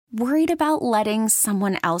Worried about letting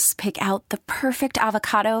someone else pick out the perfect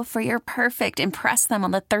avocado for your perfect impress them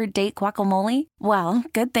on the third date guacamole? Well,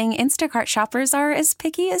 good thing Instacart shoppers are as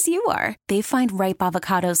picky as you are. They find ripe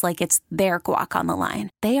avocados like it's their guac on the line.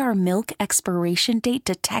 They are milk expiration date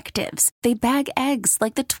detectives. They bag eggs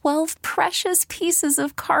like the 12 precious pieces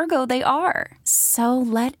of cargo they are. So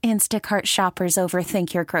let Instacart shoppers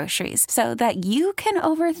overthink your groceries so that you can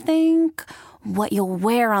overthink what you'll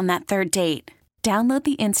wear on that third date. Download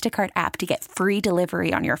the Instacart app to get free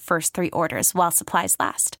delivery on your first 3 orders while supplies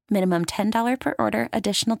last. Minimum $10 per order.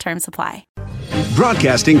 Additional terms apply.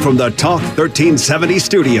 Broadcasting from the Talk 1370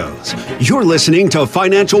 studios, you're listening to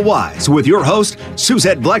Financial Wise with your host,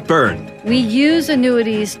 Suzette Blackburn. We use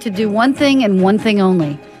annuities to do one thing and one thing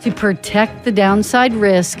only, to protect the downside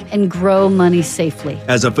risk and grow money safely.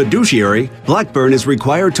 As a fiduciary, Blackburn is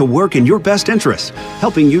required to work in your best interest,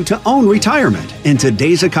 helping you to own retirement in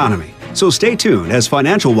today's economy. So stay tuned as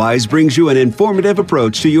Financial Wise brings you an informative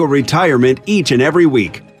approach to your retirement each and every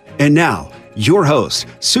week. And now, your host,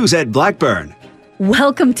 Suzette Blackburn.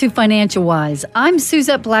 Welcome to Financial Wise. I'm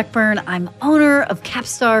Suzette Blackburn. I'm owner of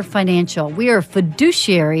Capstar Financial. We are a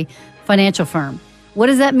fiduciary financial firm. What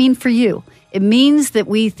does that mean for you? It means that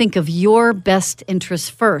we think of your best interests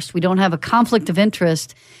first. We don't have a conflict of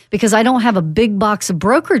interest because I don't have a big box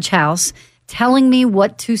brokerage house telling me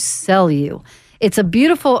what to sell you. It's a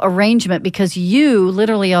beautiful arrangement because you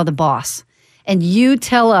literally are the boss and you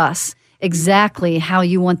tell us exactly how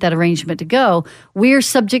you want that arrangement to go. We're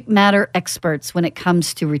subject matter experts when it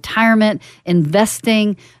comes to retirement,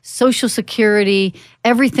 investing, Social Security,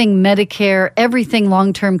 everything Medicare, everything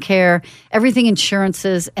long-term care, everything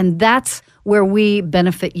insurances, and that's where we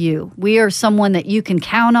benefit you. We are someone that you can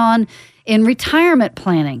count on in retirement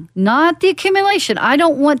planning, not the accumulation. I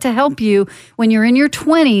don't want to help you when you're in your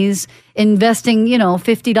 20s investing,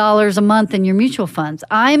 $50 a month in your mutual funds.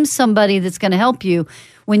 I'm somebody that's going to help you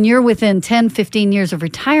when you're within 10, 15 years of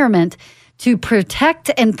retirement to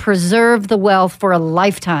protect and preserve the wealth for a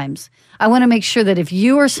lifetimes. I want to make sure that if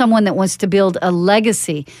you are someone that wants to build a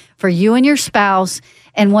legacy for you and your spouse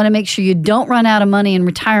and want to make sure you don't run out of money in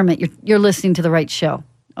retirement, you're listening to the right show.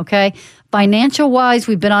 Okay? Financial Wise,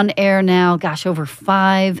 we've been on air now, over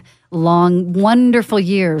 5 long, wonderful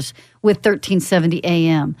years with 1370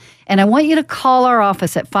 AM. And I want you to call our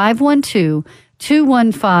office at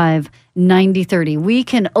 512-215-9030. We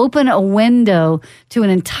can open a window to an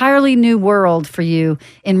entirely new world for you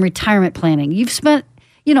in retirement planning. You've spent,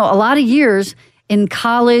 a lot of years in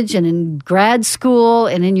college and in grad school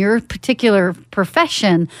and in your particular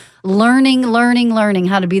profession, learning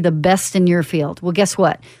how to be the best in your field. Well, guess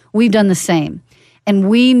what? We've done the same. And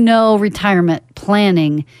we know retirement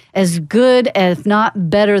planning as good, if not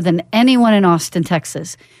better, than anyone in Austin,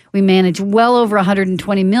 Texas. We manage well over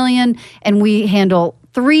 $120 million, and we handle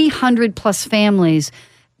 300 plus families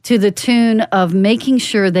to the tune of making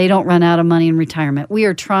sure they don't run out of money in retirement. We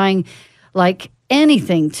are trying like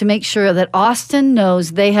anything to make sure that Austin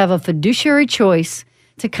knows they have a fiduciary choice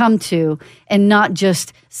to come to and not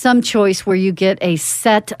just some choice where you get a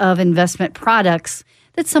set of investment products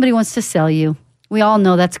that somebody wants to sell you. We all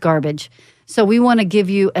know that's garbage. So we want to give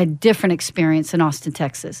you a different experience in Austin,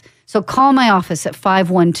 Texas. So call my office at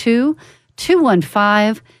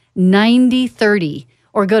 512-215-9030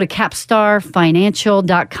 or go to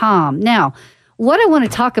capstarfinancial.com. Now, what I want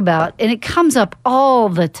to talk about, and it comes up all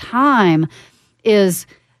the time, is,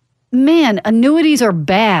 annuities are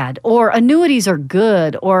bad, or annuities are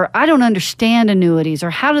good, or I don't understand annuities, or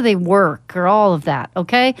how do they work, or all of that,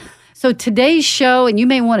 okay? So today's show, and you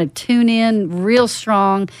may want to tune in real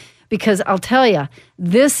strong, because I'll tell you,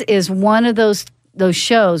 this is one of those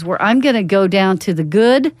shows where I'm going to go down to the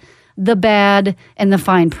good, the bad, and the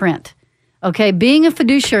fine print. Okay, being a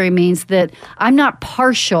fiduciary means that I'm not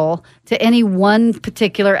partial to any one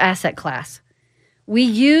particular asset class. We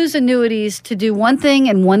use annuities to do one thing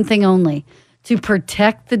and one thing only, to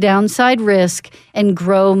protect the downside risk and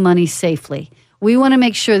grow money safely. We want to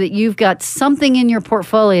make sure that you've got something in your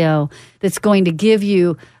portfolio that's going to give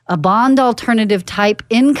you a bond alternative type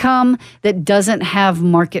income that doesn't have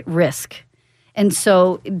market risk. And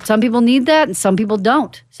so some people need that and some people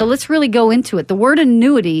don't. So let's really go into it. The word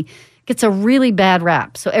annuity gets a really bad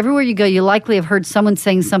rap. So everywhere you go, you likely have heard someone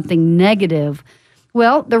saying something negative.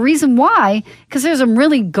 Well, the reason why, because there's some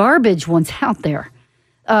really garbage ones out there.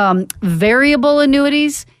 Variable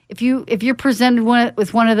annuities. If you're presented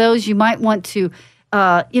with one of those, you might want to,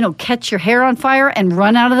 catch your hair on fire and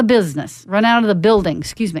run out of the building,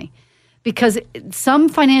 because some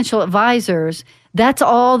financial advisors, that's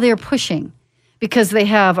all they're pushing, because they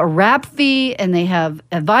have a wrap fee and they have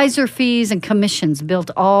advisor fees and commissions built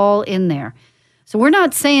all in there. So we're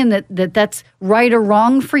not saying that that's right or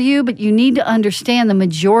wrong for you, but you need to understand the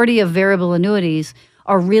majority of variable annuities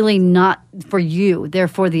are really not for you. They're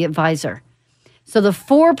for the advisor. So the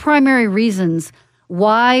 4 primary reasons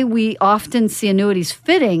why we often see annuities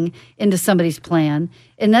fitting into somebody's plan,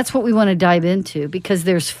 and that's what we want to dive into, because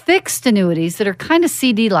there's fixed annuities that are kind of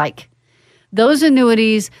CD-like. Those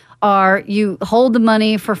annuities are you hold the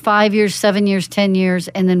money for 5 years, 7 years, 10 years,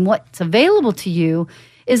 and then what's available to you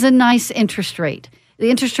is a nice interest rate.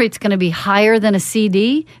 The interest rate's going to be higher than a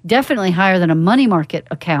CD, definitely higher than a money market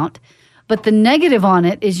account, but the negative on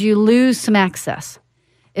it is you lose some access.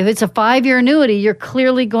 If it's a 5-year annuity, you're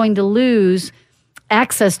clearly going to lose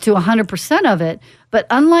access to 100% of it, but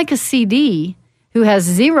unlike a CD who has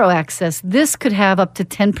zero access, this could have up to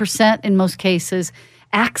 10% in most cases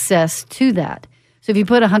access to that. So if you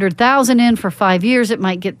put $100,000 in for 5 years, it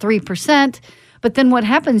might get 3%. But then what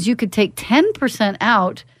happens, you could take 10%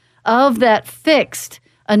 out of that fixed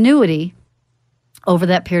annuity over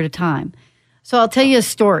that period of time. So I'll tell you a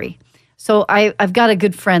story. So I've got a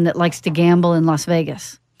good friend that likes to gamble in Las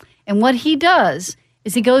Vegas. And what he does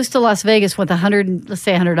is he goes to Las Vegas with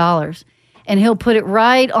 $100, and he'll put it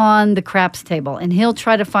right on the craps table. And he'll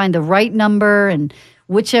try to find the right number and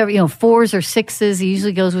whichever, 4s or 6s. He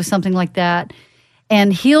usually goes with something like that.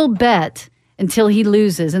 And he'll bet until he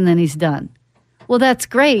loses, and then he's done. Well, that's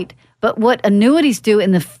great. But what annuities do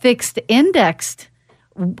in the fixed indexed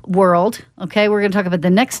world, okay, we're going to talk about the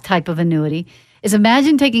next type of annuity, is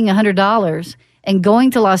imagine taking $100 and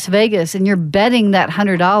going to Las Vegas and you're betting that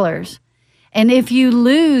 $100. And if you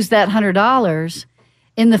lose that $100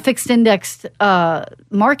 in the fixed indexed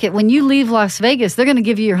market, when you leave Las Vegas, they're going to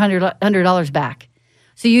give you your $100 back.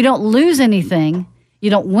 So you don't lose anything. You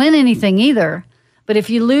don't win anything either. But if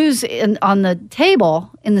you lose on the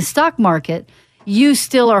table in the stock market, you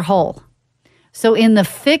still are whole. So in the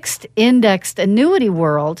fixed indexed annuity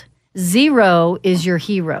world, 0 is your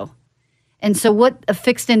hero. And so what a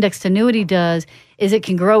fixed indexed annuity does is it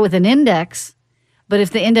can grow with an index, but if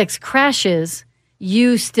the index crashes,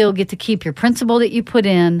 you still get to keep your principal that you put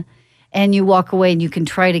in, and you walk away and you can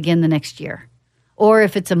try it again the next year. Or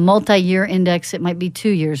if it's a multi-year index, it might be 2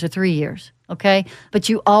 years or 3 years, okay? But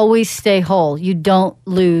you always stay whole. You don't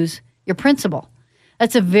lose your principal.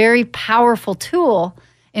 That's a very powerful tool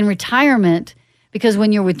in retirement, because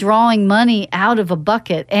when you're withdrawing money out of a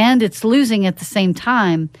bucket and it's losing at the same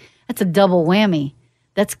time, that's a double whammy.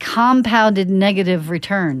 That's compounded negative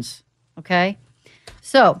returns, okay?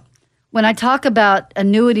 So when I talk about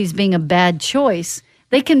annuities being a bad choice,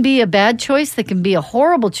 they can be a bad choice, they can be a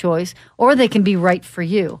horrible choice, or they can be right for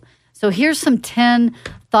you. So here's some 10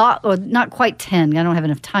 or not quite 10, I don't have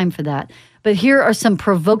enough time for that, but here are some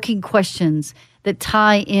provoking questions that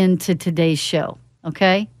tie into today's show,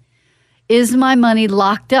 okay? Is my money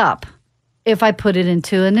locked up if I put it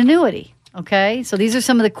into an annuity, okay? So these are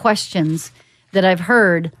some of the questions that I've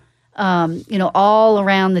heard, all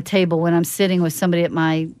around the table when I'm sitting with somebody at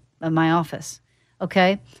my office,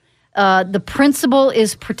 okay? The principal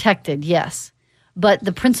is protected, yes, but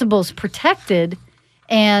the principal is protected,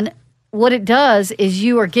 and what it does is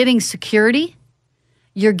you are getting security,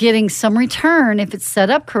 you're getting some return if it's set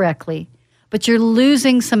up correctly, but you're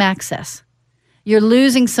losing some access. You're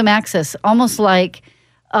losing some access, almost like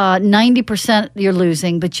 90% you're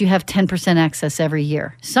losing, but you have 10% access every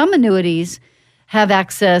year. Some annuities have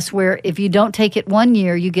access where if you don't take it 1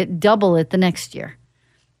 year, you get double it the next year.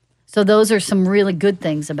 So those are some really good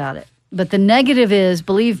things about it. But the negative is,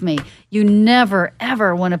 believe me, you never,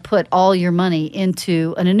 ever want to put all your money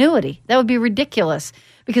into an annuity. That would be ridiculous,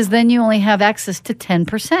 because then you only have access to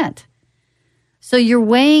 10%. So you're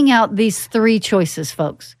weighing out these 3 choices,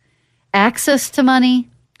 folks. Access to money,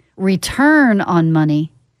 return on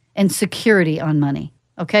money, and security on money.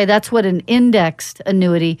 Okay, that's what an indexed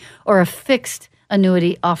annuity or a fixed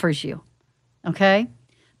annuity offers you. Okay?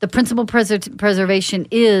 The principal preservation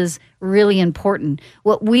is really important.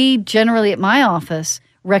 What we generally at my office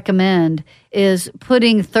recommend is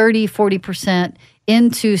putting 30-40%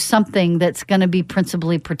 into something that's going to be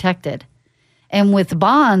principally protected. And with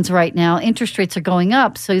bonds right now, interest rates are going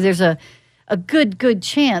up, so there's a good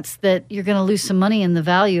chance that you're going to lose some money in the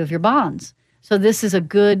value of your bonds. So this is a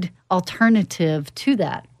good alternative to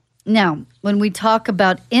that. Now, when we talk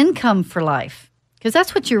about income for life, because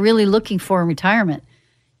that's what you're really looking for in retirement.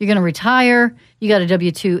 You're going to retire, you got a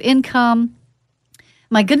W-2 income.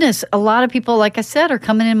 My goodness, a lot of people, like I said, are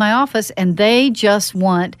coming in my office and they just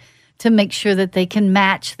want to make sure that they can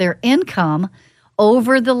match their income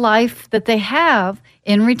over the life that they have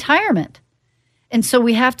in retirement. And so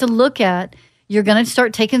we have to look at, you're going to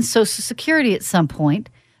start taking Social Security at some point.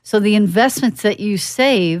 So the investments that you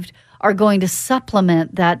saved are going to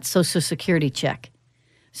supplement that Social Security check.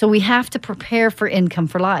 So we have to prepare for income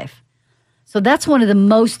for life. So that's one of the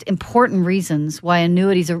most important reasons why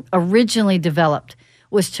annuities are originally developed,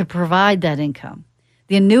 was to provide that income.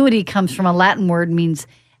 The annuity comes from a Latin word, means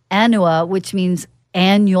annua, which means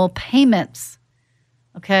annual payments.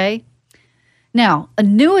 Okay? Now,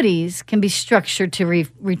 annuities can be structured to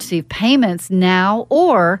receive payments now,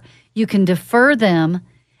 or you can defer them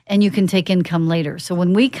and you can take income later. So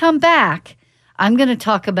when we come back, I'm going to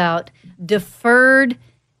talk about deferred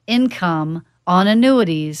income on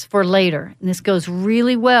annuities for later. And this goes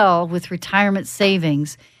really well with retirement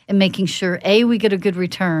savings and making sure, A, we get a good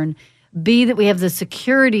return, B, that we have the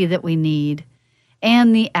security that we need,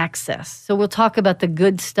 and the access. So we'll talk about the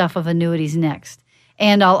good stuff of annuities next.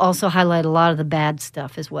 And I'll also highlight a lot of the bad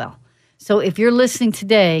stuff as well. So if you're listening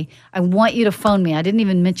today, I want you to phone me. I didn't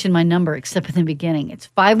even mention my number except in the beginning. It's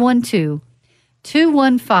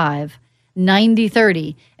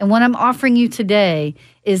 512-215-9030. And what I'm offering you today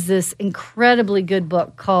is this incredibly good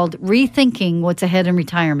book called Rethinking What's Ahead in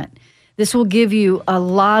Retirement. This will give you a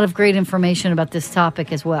lot of great information about this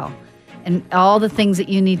topic as well, and all the things that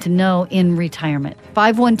you need to know in retirement.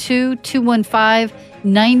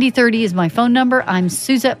 512-215-9030 is my phone number. I'm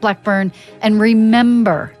Suzette Blackburn. And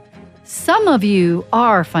remember, some of you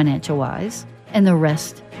are financial wise and the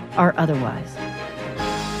rest are otherwise.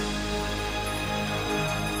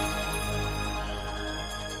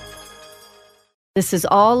 This is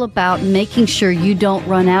all about making sure you don't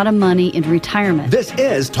run out of money in retirement. This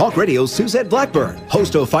is Talk Radio's Suzette Blackburn,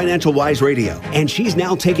 host of Financial Wise Radio, and she's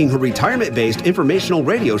now taking her retirement-based informational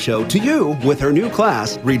radio show to you with her new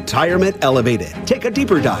class, Retirement Elevated. Take a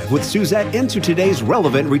deeper dive with Suzette into today's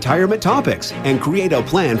relevant retirement topics and create a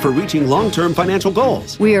plan for reaching long-term financial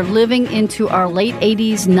goals. We are living into our late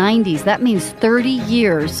 80s, 90s. That means 30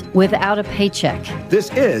 years without a paycheck.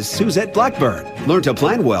 This is Suzette Blackburn. Learn to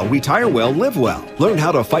plan well, retire well, live well. Learn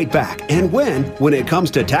how to fight back and win when it comes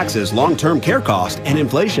to taxes, long-term care cost, and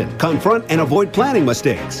inflation. Confront and avoid planning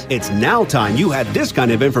mistakes. It's now time you had this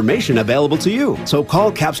kind of information available to you. So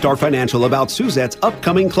call Capstar Financial about Suzette's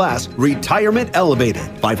upcoming class, Retirement Elevated.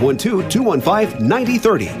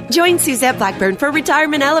 512-215-9030. Join Suzette Blackburn for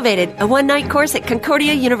Retirement Elevated, a one-night course at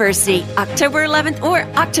Concordia University, October 11th or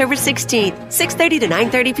October 16th, 6:30 to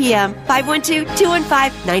 9:30 p.m.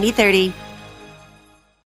 512-215-9030.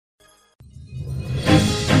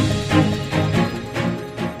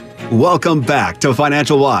 Welcome back to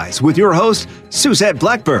Financial Wise with your host, Suzette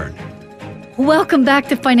Blackburn. Welcome back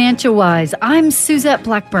to Financial Wise. I'm Suzette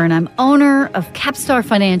Blackburn. I'm owner of Capstar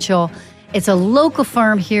Financial. It's a local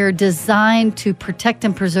firm here designed to protect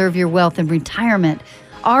and preserve your wealth in retirement.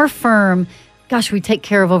 Our firm, gosh, we take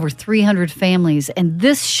care of over 300 families. And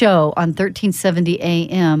this show on 1370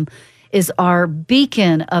 AM is our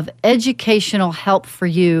beacon of educational help for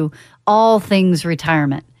you, all things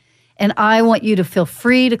retirement. And I want you to feel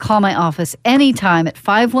free to call my office anytime at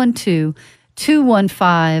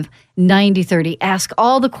 512-215-9030. Ask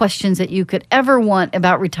all the questions that you could ever want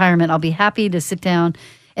about retirement. I'll be happy to sit down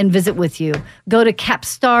and visit with you. Go to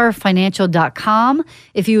capstarfinancial.com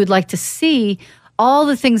if you would like to see all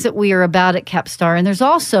the things that we are about at Capstar. And there's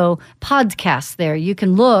also podcasts there. You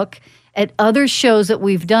can look at other shows that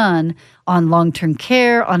we've done on long-term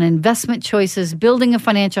care, on investment choices, building a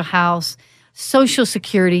financial house, Social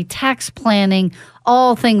Security, tax planning,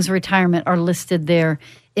 all things retirement are listed there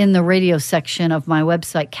in the radio section of my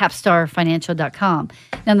website, capstarfinancial.com.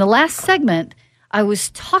 Now, in the last segment, I was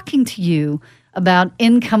talking to you about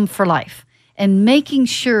income for life and making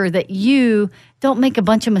sure that you don't make a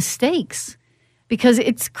bunch of mistakes, because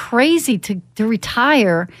it's crazy to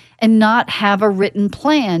retire and not have a written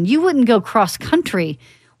plan. You wouldn't go cross-country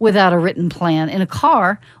without a written plan in a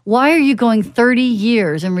car. Why are you going 30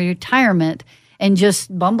 years in retirement and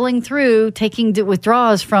just bumbling through taking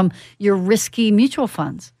withdrawals from your risky mutual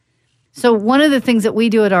funds? So one of the things that we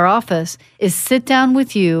do at our office is sit down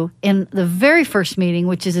with you in the very first meeting,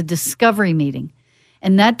 which is a discovery meeting.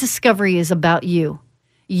 And that discovery is about you.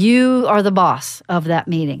 You are the boss of that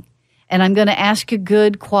meeting. And I'm going to ask you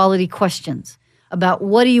good quality questions about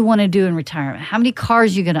what do you want to do in retirement? How many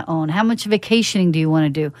cars are you going to own? How much vacationing do you want to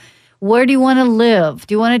do? Where do you want to live?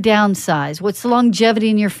 Do you want to downsize? What's the longevity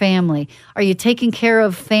in your family? Are you taking care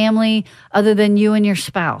of family other than you and your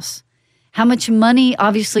spouse? How much money,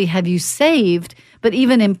 obviously, have you saved? But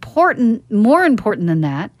even more important than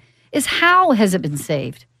that is how has it been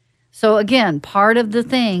saved? So again, part of the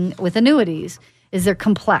thing with annuities is they're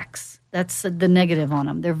complex. That's the negative on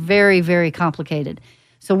them. They're very, very complicated.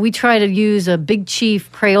 So we try to use a Big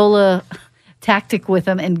Chief Crayola tactic with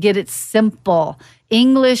them and get it simple.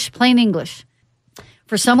 English, plain English.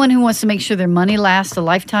 For someone who wants to make sure their money lasts a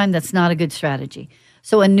lifetime, that's not a good strategy.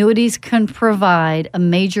 So annuities can provide a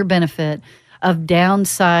major benefit of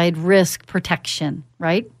downside risk protection,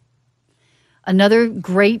 right? Another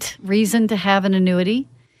great reason to have an annuity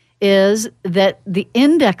is that the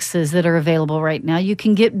indexes that are available right now, you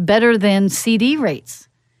can get better than CD rates.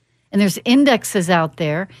 And there's indexes out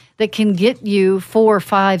there that can get you 4,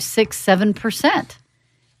 5, 6, 7%,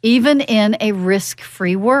 even in a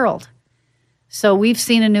risk-free world. So we've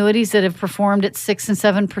seen annuities that have performed at 6 and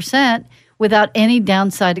 7% without any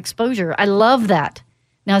downside exposure. I love that.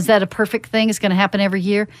 Now, is that a perfect thing? It's going to happen every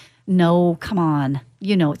year? No, come on.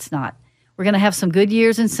 You know it's not. We're going to have some good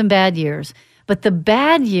years and some bad years. But the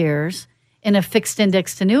bad years in a fixed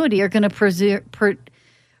indexed annuity are going to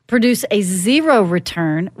produce a zero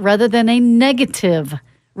return rather than a negative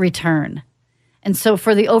return. And so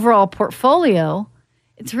for the overall portfolio,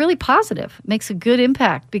 it's really positive. It makes a good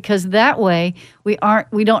impact because that way we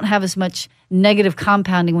don't have as much negative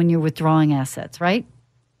compounding when you're withdrawing assets, right?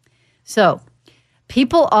 So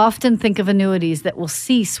people often think of annuities that will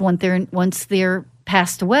cease once they're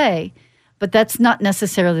passed away, but that's not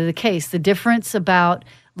necessarily the case. The difference about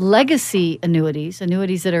legacy annuities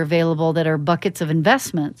that are available that are buckets of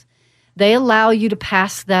investments, they allow you to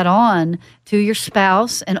pass that on to your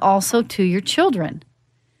spouse and also to your children.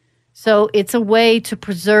 So it's a way to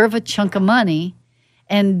preserve a chunk of money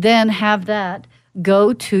and then have that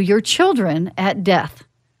go to your children at death,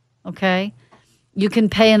 okay? You can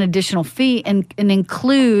pay an additional fee and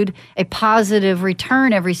include a positive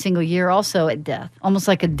return every single year also at death, almost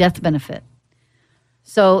like a death benefit.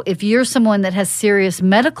 So if you're someone that has serious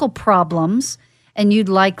medical problems and you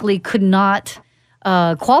likely could not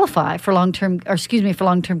qualify for long-term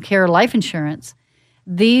care or life insurance,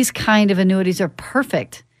 these kind of annuities are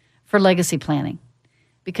perfect for legacy planning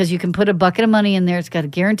because you can put a bucket of money in there. It's got a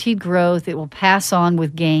guaranteed growth. It will pass on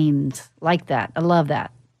with gains like that. I love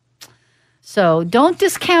that. So don't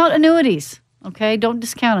discount annuities, okay? Don't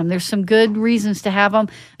discount them. There's some good reasons to have them.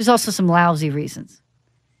 There's also some lousy reasons.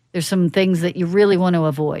 There's some things that you really want to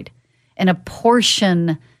avoid. And a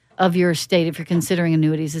portion of your estate, if you're considering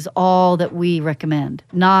annuities, is all that we recommend.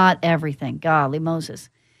 Not everything. Golly Moses.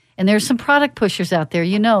 And there's some product pushers out there.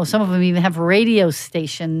 You know, some of them even have radio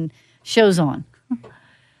station shows on.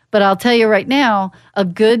 But I'll tell you right now, a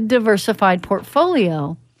good diversified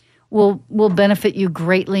portfolio will benefit you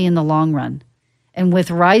greatly in the long run. And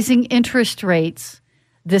with rising interest rates,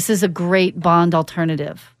 this is a great bond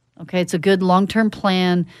alternative. Okay, it's a good long-term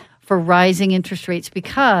plan for rising interest rates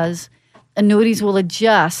because annuities will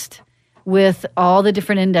adjust with all the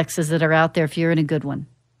different indexes that are out there if you're in a good one.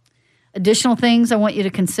 Additional things I want you to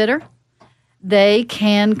consider, they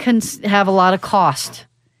can have a lot of cost.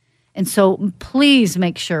 And so please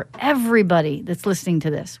make sure everybody that's listening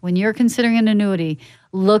to this, when you're considering an annuity,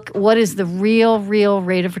 look what is the real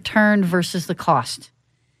rate of return versus the cost.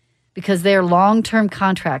 Because they're long-term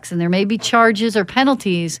contracts and there may be charges or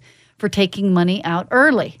penalties for taking money out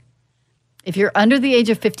early. If you're under the age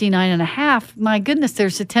of 59 and a half, my goodness,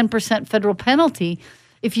 there's a 10% federal penalty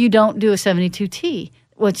if you don't do a 72T,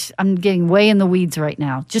 which I'm getting way in the weeds right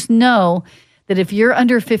now. Just know that if you're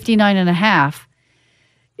under 59 and a half,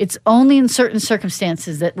 it's only in certain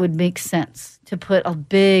circumstances that would make sense to put a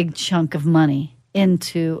big chunk of money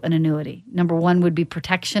into an annuity. Number one would be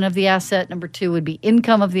protection of the asset. Number two would be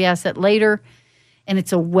income of the asset later. And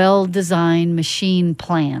it's a well-designed machine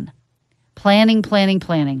plan. Planning.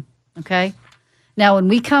 Okay? Now, when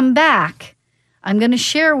we come back, I'm going to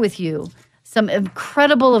share with you some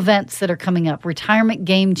incredible events that are coming up, retirement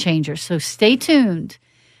game changers. So stay tuned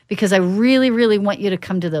because I really want you to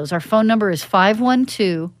come to those. Our phone number is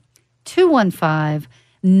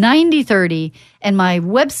 512-215-9030, and my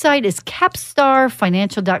website is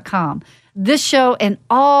capstarfinancial.com. This show and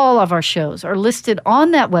all of our shows are listed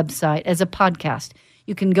on that website as a podcast.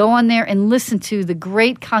 You can go on there and listen to the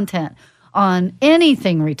great content on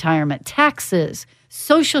anything retirement, taxes,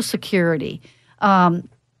 Social Security,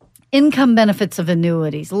 income benefits of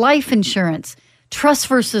annuities, life insurance, trust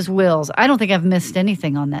versus wills. I don't think I've missed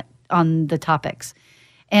anything on the topics.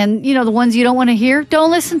 And, you know, the ones you don't want to hear,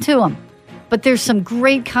 don't listen to them. But there's some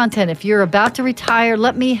great content. If you're about to retire,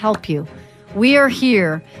 let me help you. We are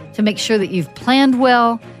here to make sure that you've planned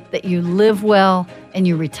well, that you live well, and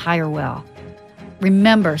you retire well.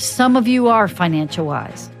 Remember, some of you are financial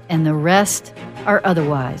wise, and the rest are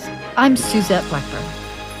otherwise. I'm Suzette Blackburn.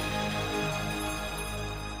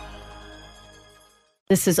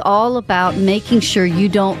 This is all about making sure you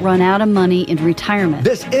don't run out of money in retirement.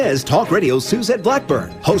 This is Talk Radio's Suzette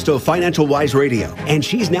Blackburn, host of Financial Wise Radio, and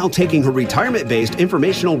she's now taking her retirement-based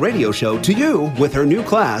informational radio show to you with her new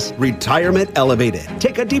class, Retirement Elevated.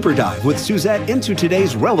 Take a deeper dive with Suzette into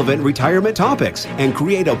today's relevant retirement topics and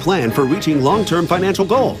create a plan for reaching long-term financial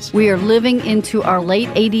goals. We are living into our late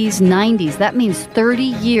 80s, 90s. That means 30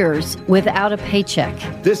 years without a paycheck.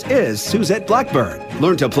 This is Suzette Blackburn.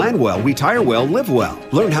 Learn to plan well, retire well, live well.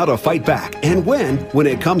 Learn how to fight back and win when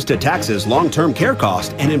it comes to taxes, long-term care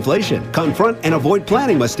costs, and inflation. Confront and avoid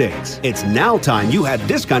planning mistakes. It's now time you had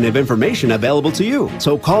this kind of information available to you.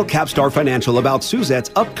 So call Capstar Financial about Suzette's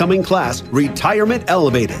upcoming class, Retirement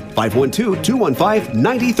Elevated,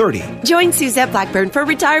 512-215-9030. Join Suzette Blackburn for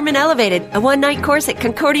Retirement Elevated, a one-night course at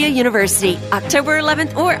Concordia University, October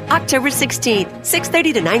 11th or October 16th,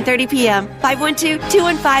 6:30 to 9:30 p.m.,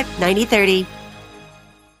 512-215-9030.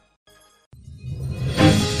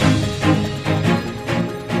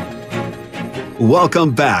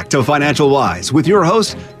 Welcome back to Financial Wise with your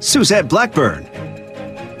host, Suzette Blackburn.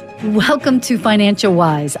 Welcome to Financial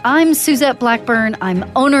Wise. I'm Suzette Blackburn. I'm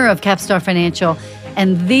owner of Capstar Financial,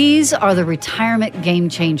 and these are the retirement game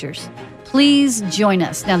changers. Please join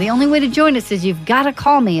us. Now, the only way to join us is you've got to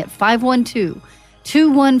call me at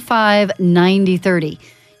 512-215-9030.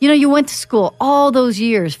 You know, you went to school all those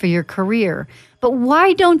years for your career, but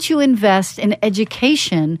why don't you invest in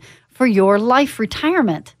education for your life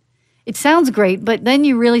retirement? It sounds great, but then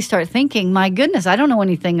you really start thinking, my goodness, I don't know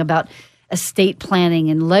anything about estate planning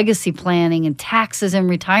and legacy planning and taxes and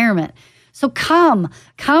retirement. So come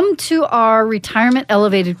to our Retirement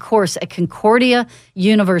Elevated course at Concordia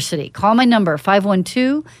University. Call my number,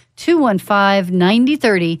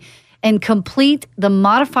 512-215-9030, and complete the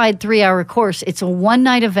modified 3-hour course. It's a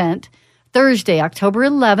one-night event, Thursday, October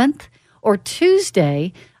 11th, or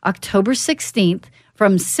Tuesday, October 16th,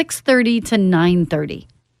 from 6:30 to 9:30.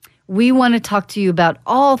 We want to talk to you about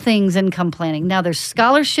all things income planning. Now, there's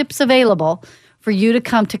scholarships available for you to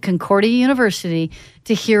come to Concordia University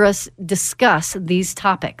to hear us discuss these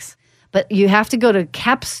topics. But you have to go to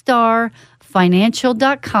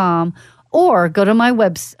capstarfinancial.com or go to my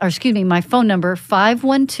my phone number,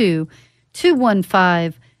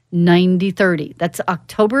 512-215-9030. That's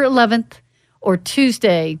October 11th or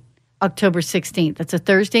Tuesday, October 16th. That's a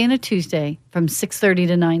Thursday and a Tuesday from 6:30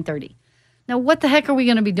 to 9:30. Now, what the heck are we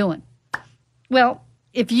going to be doing? Well,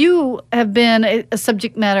 if you have been a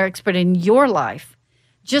subject matter expert in your life,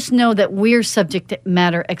 just know that we're subject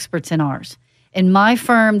matter experts in ours. In my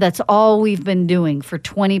firm, that's all we've been doing for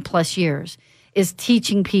 20 plus years, is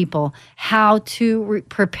teaching people how to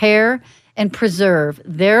prepare and preserve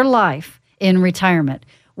their life in retirement.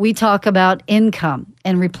 We talk about income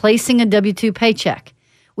and replacing a W-2 paycheck.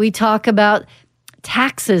 We talk about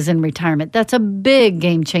taxes in retirement. That's a big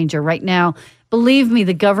game changer right now. Believe me,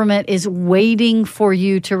 the government is waiting for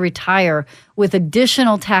you to retire with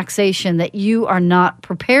additional taxation that you are not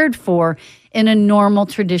prepared for in a normal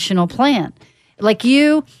traditional plan. Like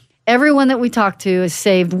you, everyone that we talk to is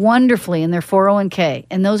saved wonderfully in their 401k,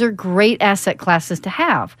 and those are great asset classes to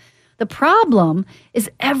have. The problem is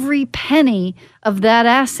every penny of that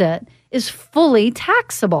asset is fully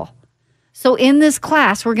taxable. So in this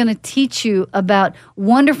class, we're going to teach you about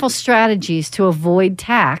wonderful strategies to avoid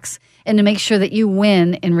tax and to make sure that you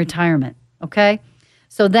win in retirement, okay?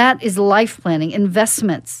 So that is life planning,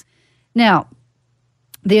 investments. Now,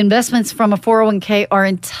 the investments from a 401k are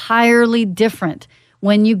entirely different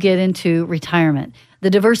when you get into retirement. The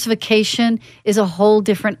diversification is a whole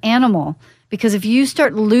different animal because if you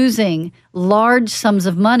start losing large sums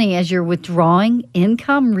of money as you're withdrawing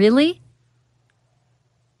income, really?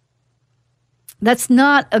 That's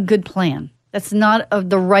not a good plan. That's not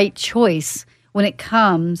the right choice when it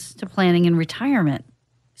comes to planning in retirement.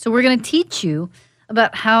 So we're going to teach you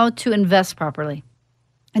about how to invest properly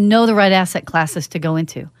and know the right asset classes to go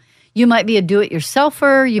into. You might be a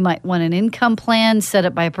do-it-yourselfer. You might want an income plan set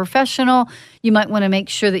up by a professional. You might want to make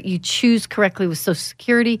sure that you choose correctly with Social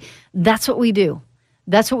Security. That's what we do.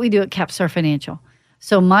 That's what we do at Capstar Financial.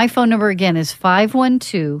 So my phone number again is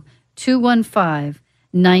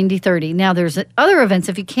 512-215-9030. Now, there's other events.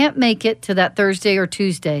 If you can't make it to that Thursday or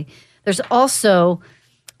Tuesday, there's also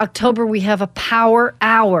October, we have a power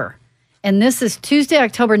hour. And this is Tuesday,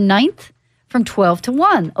 October 9th from 12 to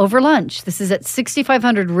 1 over lunch. This is at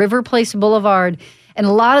 6500 River Place Boulevard. And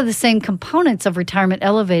a lot of the same components of Retirement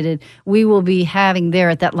Elevated we will be having there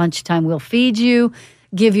at that lunchtime. We'll feed you,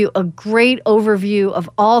 give you a great overview of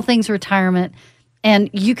all things retirement. And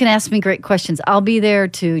you can ask me great questions. I'll be there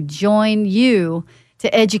to join you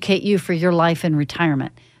to educate you for your life in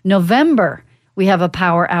retirement. November, we have a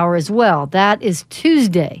power hour as well. That is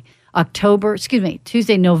Tuesday, November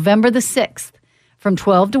the 6th from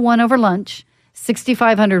 12 to 1 over lunch,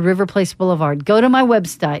 6500 River Place Boulevard. Go to my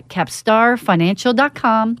website,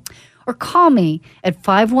 capstarfinancial.com, or call me at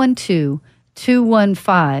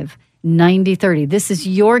 512-215-9030. This is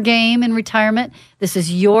your game in retirement. This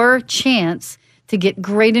is your chance to get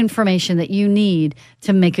great information that you need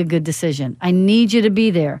to make a good decision. I need you to be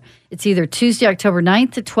there. It's either Tuesday, October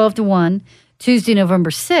 9th at 12 to 1, Tuesday, November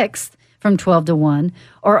 6th from 12 to 1,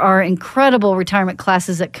 or our incredible retirement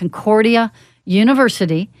classes at Concordia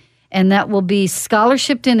University. And that will be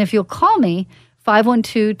scholarshiped in if you'll call me,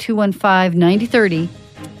 512-215-9030,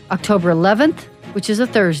 October 11th, which is a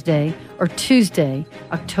Thursday, or Tuesday,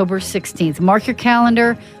 October 16th. Mark your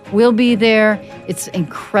calendar. We'll be there. It's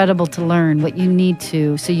incredible to learn what you need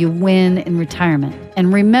to so you win in retirement.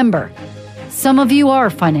 And remember, some of you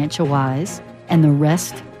are financial wise, and the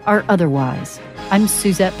rest are otherwise. I'm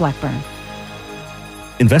Suzette Blackburn.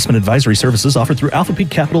 Investment advisory services offered through Alpha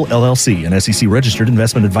Peak Capital, LLC, an SEC-registered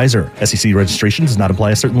investment advisor. SEC registration does not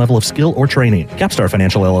imply a certain level of skill or training. Capstar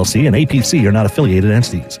Financial, LLC, and APC are not affiliated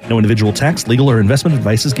entities. No individual tax, legal, or investment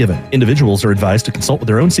advice is given. Individuals are advised to consult with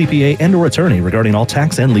their own CPA and or attorney regarding all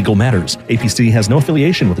tax and legal matters. APC has no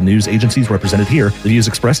affiliation with the news agencies represented here. The views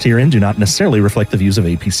expressed herein do not necessarily reflect the views of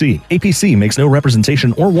APC. APC makes no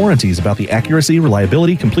representation or warranties about the accuracy,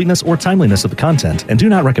 reliability, completeness, or timeliness of the content, and do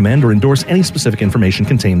not recommend or endorse any specific information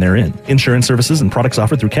contained therein. Insurance services and products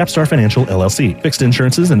offered through Capstar Financial, LLC. Fixed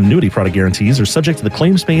insurances and annuity product guarantees are subject to the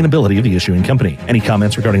claims-paying ability of the issuing company. Any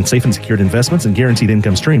comments regarding safe and secured investments and guaranteed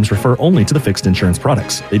income streams refer only to the fixed insurance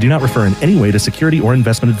products. They do not refer in any way to security or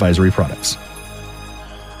investment advisory products.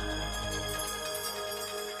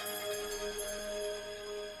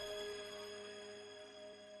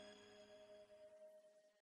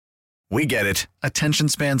 We get it. Attention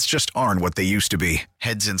spans just aren't what they used to be.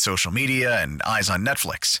 Heads in social media and eyes on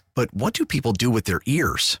Netflix. But what do people do with their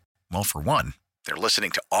ears? Well, for one, they're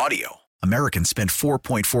listening to audio. Americans spend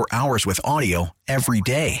 4.4 hours with audio every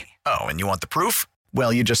day. Oh, and you want the proof?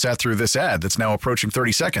 Well, you just sat through this ad that's now approaching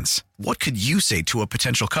 30 seconds. What could you say to a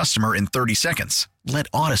potential customer in 30 seconds? Let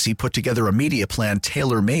Odyssey put together a media plan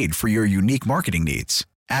tailor-made for your unique marketing needs.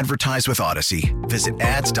 Advertise with Odyssey. Visit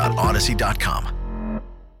ads.odyssey.com.